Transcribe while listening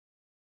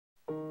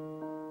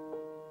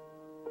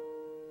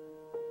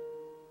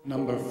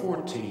Number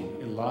 14,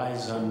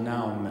 Eliza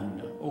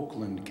Nauman,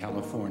 Oakland,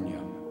 California.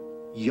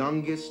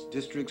 Youngest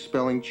district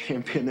spelling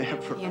champion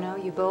ever. You know,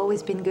 you've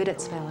always been good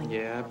at spelling.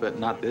 Yeah, but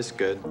not this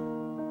good.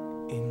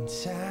 Now,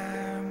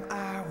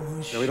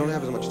 we don't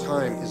have as much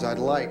time as I'd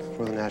like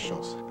for the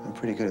Nationals. I'm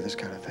pretty good at this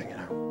kind of thing, you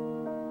know.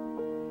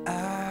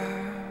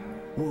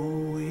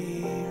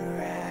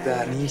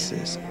 That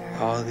nieces,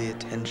 all the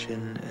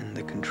attention and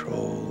the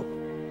control.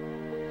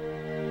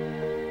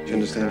 Do you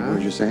understand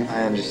what you're saying?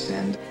 I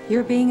understand.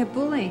 You're being a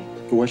bully.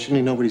 But why shouldn't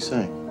he know what he's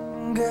saying?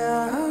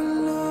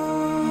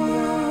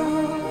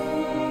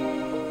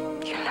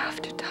 You'll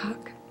have to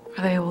talk.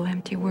 Are they all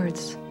empty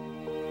words?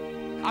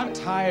 I'm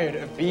tired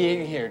of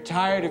being here,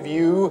 tired of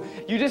you.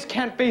 You just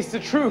can't face the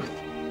truth.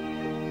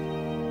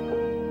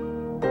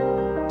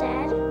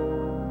 Dad?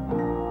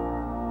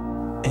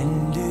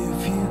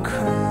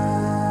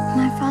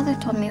 My father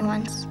told me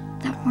once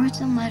that words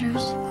and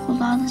letters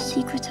hold all the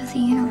secrets of the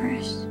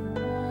universe.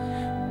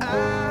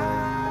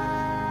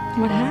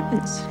 What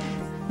happens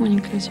when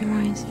you close your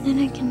eyes? Then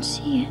I can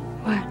see it.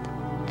 What?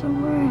 The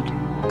word.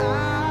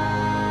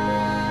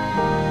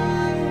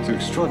 It's an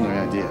extraordinary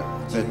idea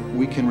that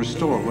we can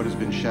restore what has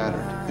been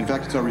shattered. In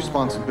fact, it's our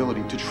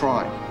responsibility to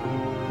try,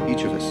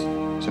 each of us,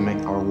 to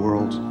make our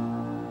world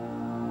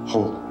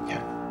whole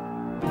again.